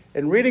week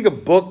in reading a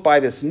book by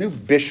this new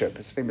bishop.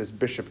 His name is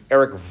Bishop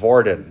Eric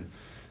Varden.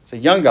 He's a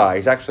young guy.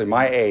 He's actually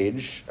my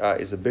age.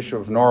 He's a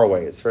bishop of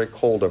Norway. It's very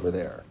cold over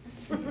there.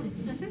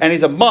 And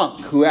he's a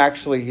monk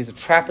he's a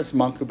Trappist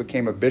monk who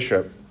became a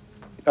bishop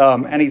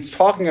And he's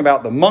talking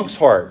about the monk's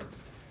heart.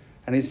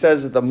 And he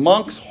says that the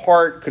monk's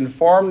heart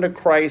conformed to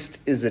Christ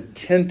is a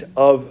tent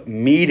of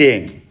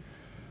meeting.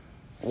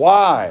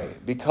 Why?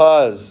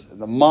 Because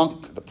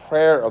the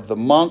prayer of the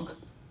monk,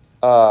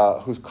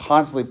 who's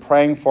constantly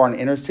praying for and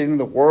interceding in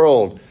the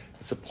world,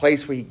 it's a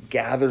place where he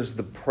gathers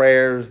the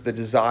prayers, the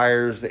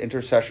desires, the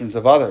intercessions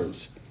of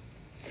others.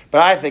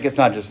 But I think it's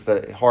not just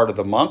the heart of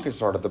the monk, it's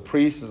the heart of the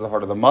priest, it's the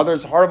heart of the mother,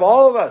 it's the heart of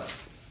all of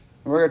us.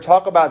 And we're going to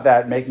talk about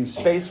that, making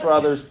space for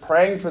others,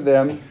 praying for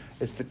them.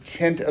 It's the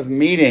tent of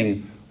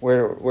meeting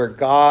where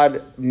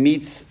God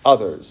meets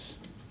others,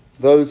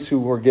 those who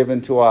were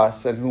given to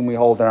us and whom we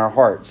hold in our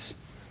hearts.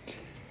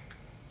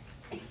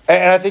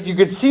 And I think you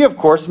could see, of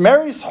course,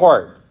 Mary's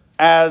heart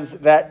as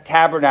that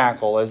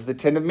tabernacle, as the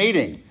tent of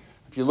meeting.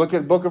 If you look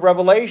at the book of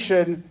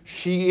Revelation,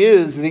 she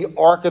is the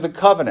Ark of the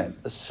Covenant,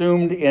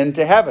 assumed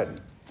into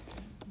heaven.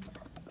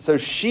 So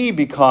she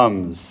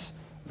becomes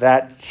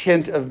that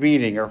tent of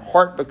meeting. Her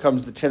heart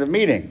becomes the tent of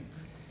meeting.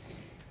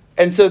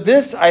 And so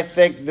this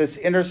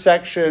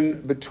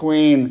intersection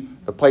between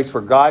the place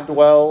where God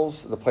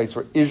dwells, the place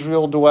where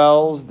Israel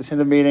dwells, the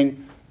tent of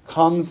meeting,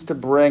 comes to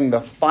bring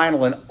the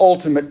final and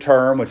ultimate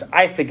term, which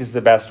I think is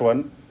the best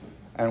one,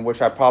 and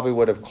which I probably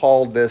would have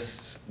called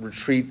this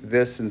retreat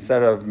this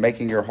instead of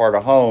making your heart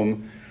a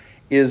home,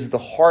 is the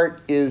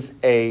heart is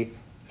a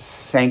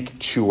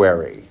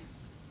sanctuary.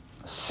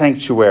 A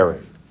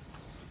sanctuary.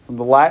 From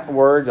the Latin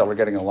word, y'all are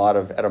getting a lot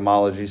of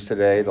etymologies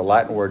today, the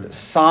Latin word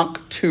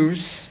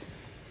sanctus,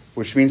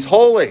 which means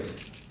holy.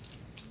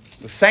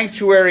 The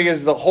sanctuary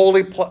is the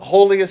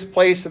holiest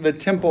place in the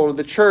temple or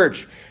the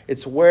church.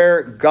 It's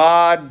where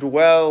God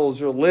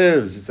dwells or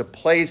lives. It's a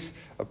place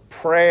of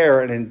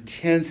prayer and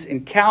intense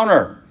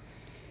encounter.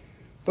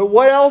 But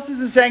what else is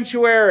a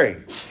sanctuary?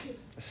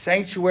 A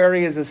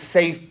sanctuary is a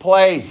safe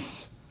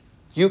place.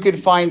 You can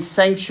find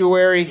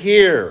sanctuary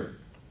here,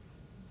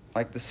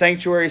 like the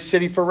sanctuary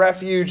city for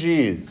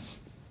refugees.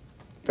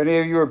 If any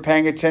of you are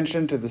paying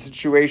attention to the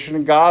situation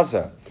in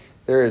Gaza,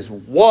 there is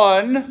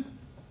one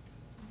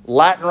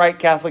Latin Rite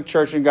Catholic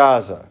church in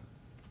Gaza.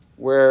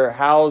 We're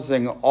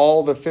housing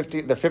all the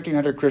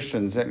 1,500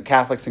 Christians and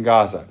Catholics in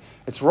Gaza.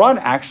 It's run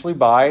actually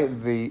by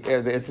the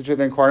Institute of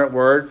the Incarnate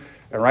Word,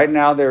 and right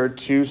now there are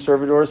 2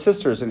 Servitor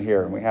sisters in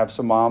here, and we have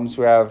some moms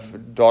who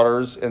have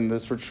daughters in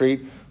this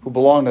retreat who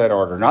belong to that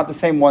order. Not the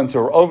same ones who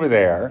are over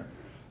there.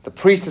 The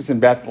priest is in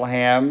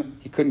Bethlehem.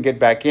 He couldn't get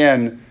back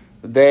in.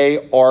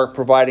 They are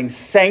providing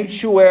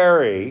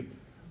sanctuary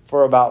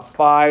for about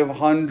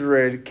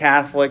 500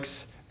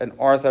 Catholics and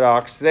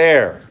Orthodox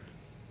there.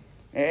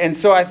 And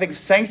so I think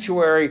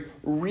sanctuary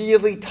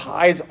really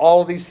ties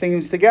all of these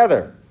things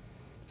together.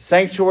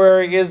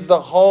 Sanctuary is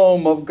the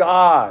home of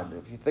God.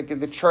 If you think of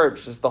the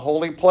church as the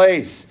holy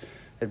place,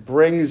 it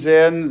brings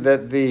in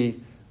that the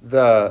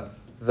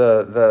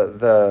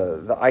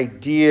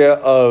idea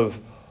of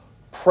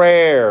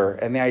prayer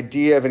and the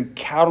idea of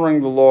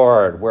encountering the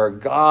Lord, where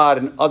God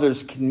and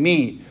others can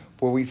meet,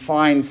 where we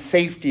find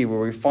safety,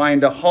 where we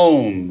find a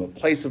home, a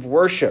place of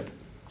worship.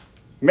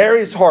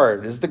 Mary's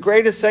heart is the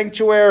greatest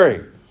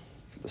sanctuary.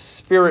 The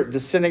Spirit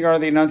descending on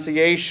the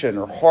Annunciation.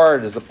 Her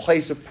heart is a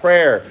place of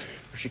prayer.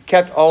 She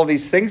kept all of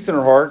these things in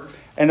her heart.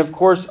 And of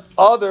course,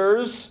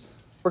 others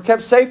were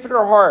kept safe in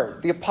her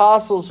heart. The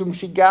apostles whom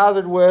she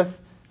gathered with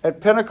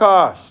at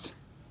Pentecost.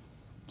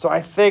 So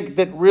I think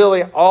that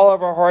really all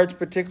of our hearts,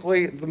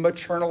 particularly the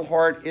maternal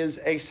heart, is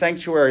a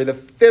sanctuary. The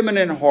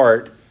feminine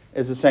heart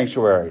is a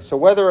sanctuary. So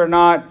whether or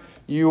not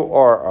you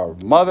are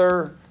a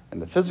mother in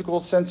the physical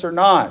sense or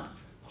not,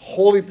 a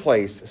holy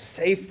place, a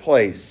safe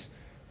place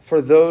for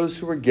those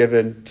who were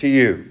given to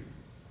you.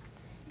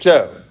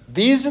 So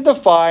these are the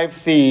 5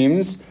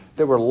 themes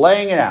that we're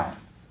laying it out.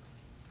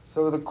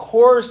 So the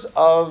course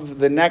of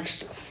the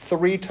next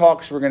 3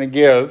 talks we're going to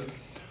give,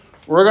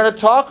 we're going to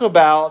talk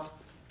about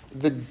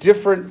the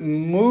different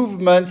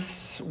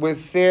movements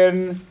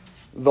within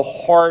the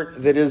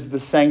heart that is the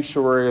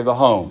sanctuary of the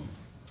home.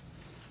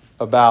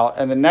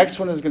 And the next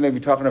one is going to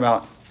be talking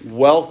about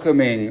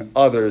welcoming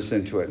others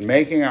into it,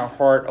 making our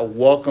heart a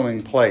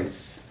welcoming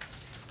place.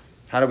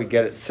 How do we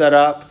get it set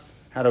up?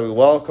 How do we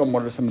welcome?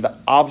 What are some of the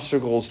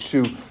obstacles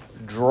to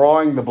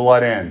drawing the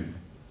blood in?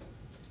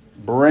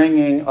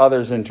 Bringing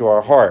others into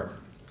our heart.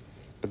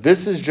 But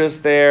this is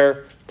just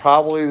there.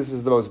 Probably this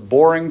is the most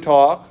boring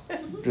talk.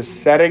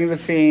 Just setting the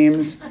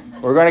themes.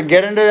 We're going to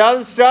get into the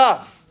other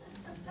stuff.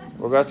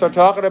 We're going to start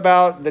talking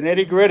about the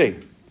nitty gritty.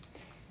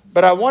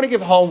 But I want to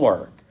give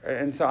homework.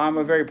 And so I'm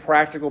a very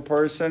practical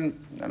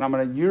person. And I'm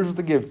going to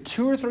usually give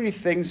 2 or 3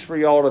 things for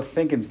y'all to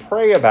think and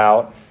pray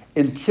about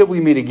until we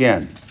meet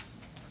again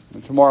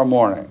tomorrow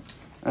morning.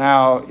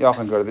 Now, y'all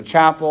can go to the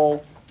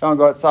chapel. Y'all can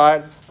go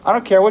outside. I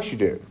don't care what you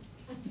do.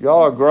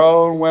 Y'all are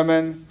grown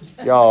women.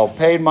 Y'all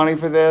paid money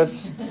for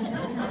this.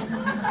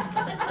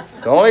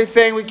 The only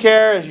thing we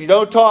care is you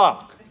don't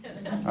talk.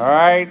 All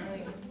right?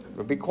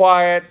 But be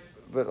quiet.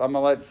 But I'm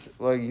going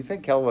to you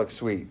think Kelly looks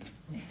sweet.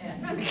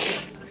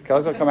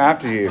 Kelly's going to come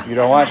after you if you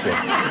don't watch it.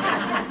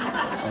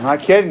 I'm not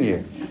kidding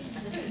you.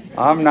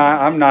 I'm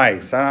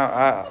nice.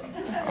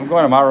 I'm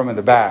going to my room in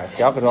the back.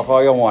 Y'all can talk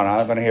all you want. I'm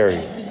not going to hear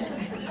you.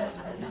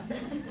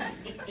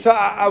 So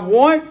I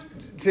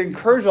want to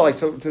encourage you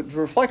to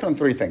reflect on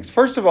three things.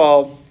 First of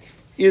all,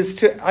 is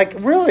to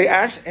really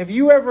ask, have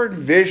you ever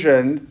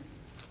envisioned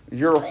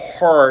your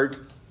heart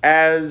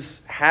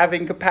as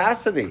having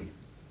capacity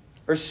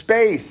or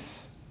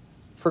space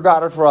for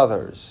God or for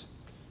others?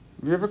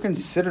 Have you ever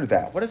considered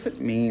that? What does it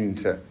mean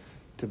to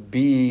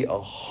be a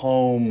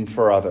home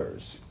for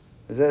others?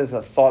 Is that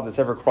a thought that's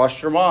ever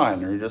crossed your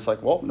mind? Or you're just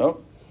like, well,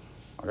 nope,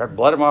 I got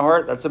blood in my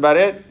heart, that's about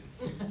it?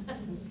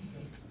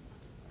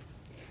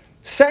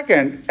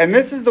 Second, and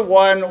this is the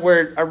one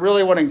where I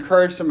really want to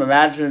encourage some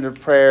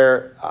imaginative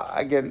prayer.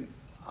 Again,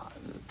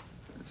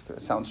 it's going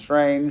to sound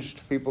strange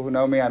to people who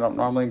know me. I don't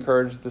normally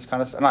encourage this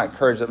kind of stuff. Not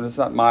encourage them. It's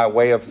not my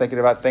way of thinking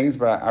about things,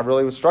 but I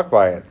really was struck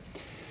by it.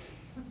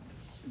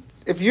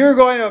 If you're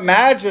going to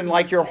imagine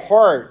your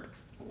heart,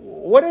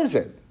 what is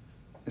it?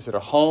 Is it a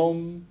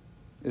home?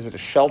 Is it a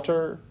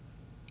shelter?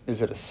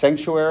 Is it a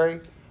sanctuary?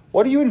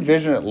 What do you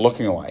envision it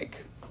looking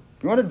like?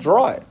 You want to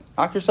draw it.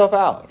 Knock yourself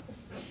out.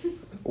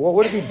 What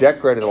would it be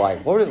decorated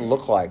like? What would it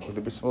look like? Would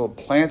there be some little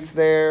plants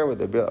there?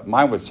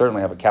 Mine would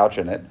certainly have a couch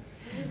in it.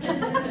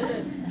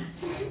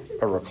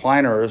 A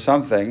recliner or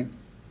something.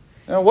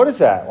 What is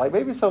that?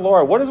 Maybe say,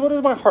 Laura, what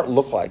does my heart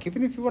look like?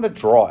 Even if you want to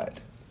draw it.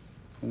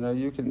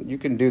 You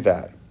can do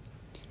that.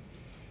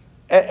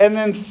 And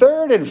then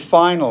third and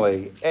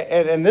finally,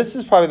 and this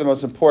is probably the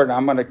most important,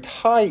 I'm going to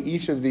tie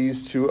each of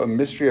these to a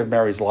mystery of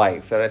Mary's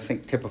life that I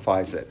think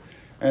typifies it.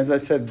 And as I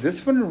said,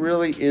 this one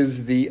really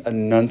is the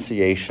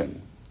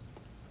Annunciation.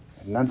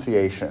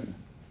 Annunciation.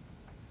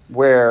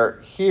 Where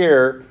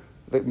here,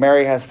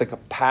 Mary has the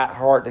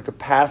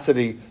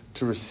capacity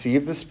to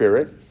receive the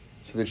Spirit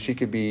so that she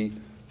could be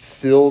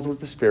filled with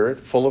the Spirit,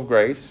 full of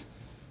grace,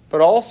 but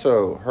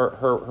also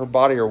her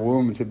body or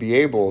womb to be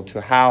able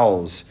to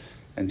house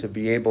and to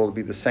be able to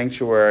be the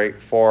sanctuary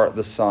for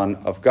the Son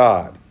of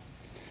God.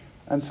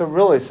 And so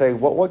really say,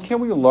 what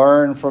can we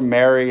learn from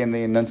Mary and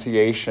the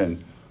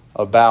Annunciation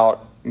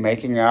about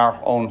making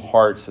our own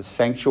hearts a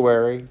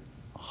sanctuary,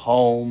 a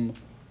home,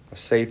 a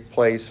safe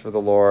place for the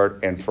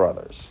Lord and for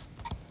others?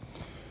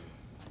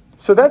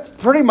 So that's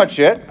pretty much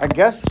it. I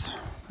guess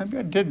maybe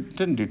I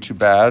didn't do too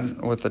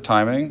bad with the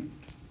timing.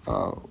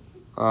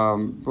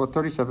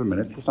 37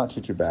 minutes. It's not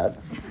too bad.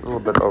 A little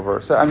bit over.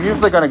 So I'm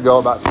usually going to go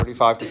about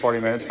 35 to 40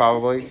 minutes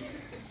probably.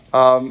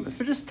 So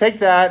just take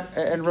that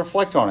and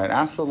reflect on it.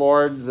 Ask the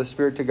Lord, the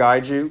Spirit, to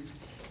guide you.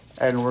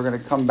 And we're going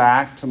to come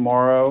back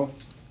tomorrow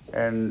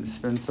and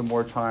spend some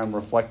more time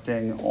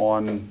reflecting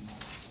on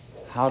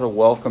how to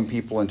welcome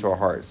people into our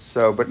hearts.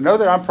 But know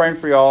that I'm praying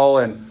for y'all.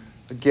 And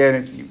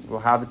again, we'll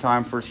have the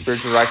time for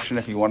spiritual direction.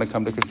 If you want to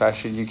come to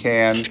confession, you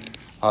can.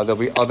 There'll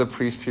be other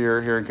priests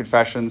here in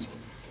confessions.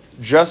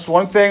 Just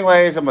one thing,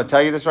 ladies, I'm going to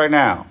tell you this right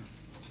now.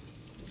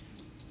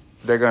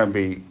 They're going to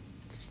be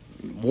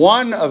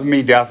one of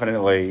me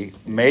definitely,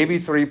 maybe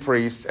 3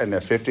 priests, and there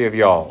are 50 of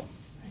y'all.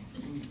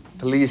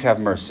 Please have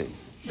mercy.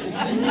 So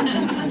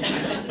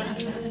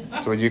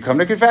when you come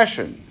to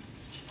confession,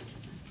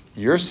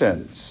 your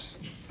sins,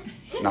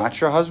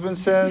 not your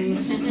husband's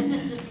sins,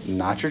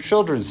 not your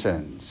children's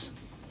sins,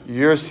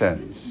 your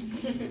sins.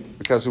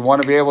 Because we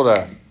want to be able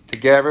to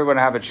get everyone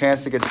to have a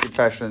chance to get to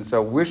confession.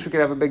 So wish we could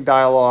have a big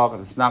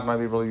dialogue. It's not going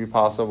to really be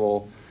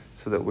possible,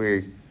 so that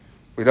we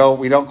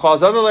don't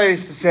cause other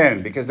ladies to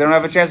sin because they don't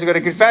have a chance to go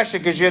to confession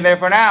because you're in there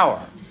for an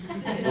hour.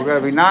 We're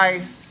going to be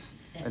nice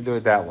and do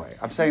it that way.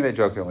 I'm saying that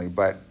jokingly,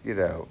 but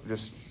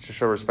just to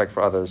show respect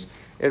for others.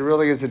 It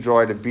really is a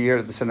joy to be here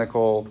at the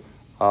Cynical,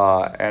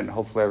 and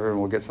hopefully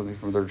everyone will get something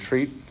from the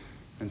retreat.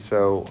 And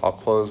so I'll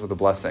close with a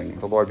blessing.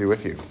 The Lord be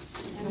with you.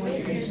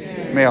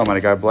 May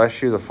Almighty God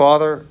bless you, the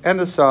Father, and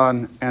the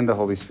Son, and the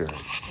Holy Spirit.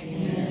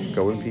 Amen.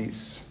 Go in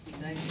peace.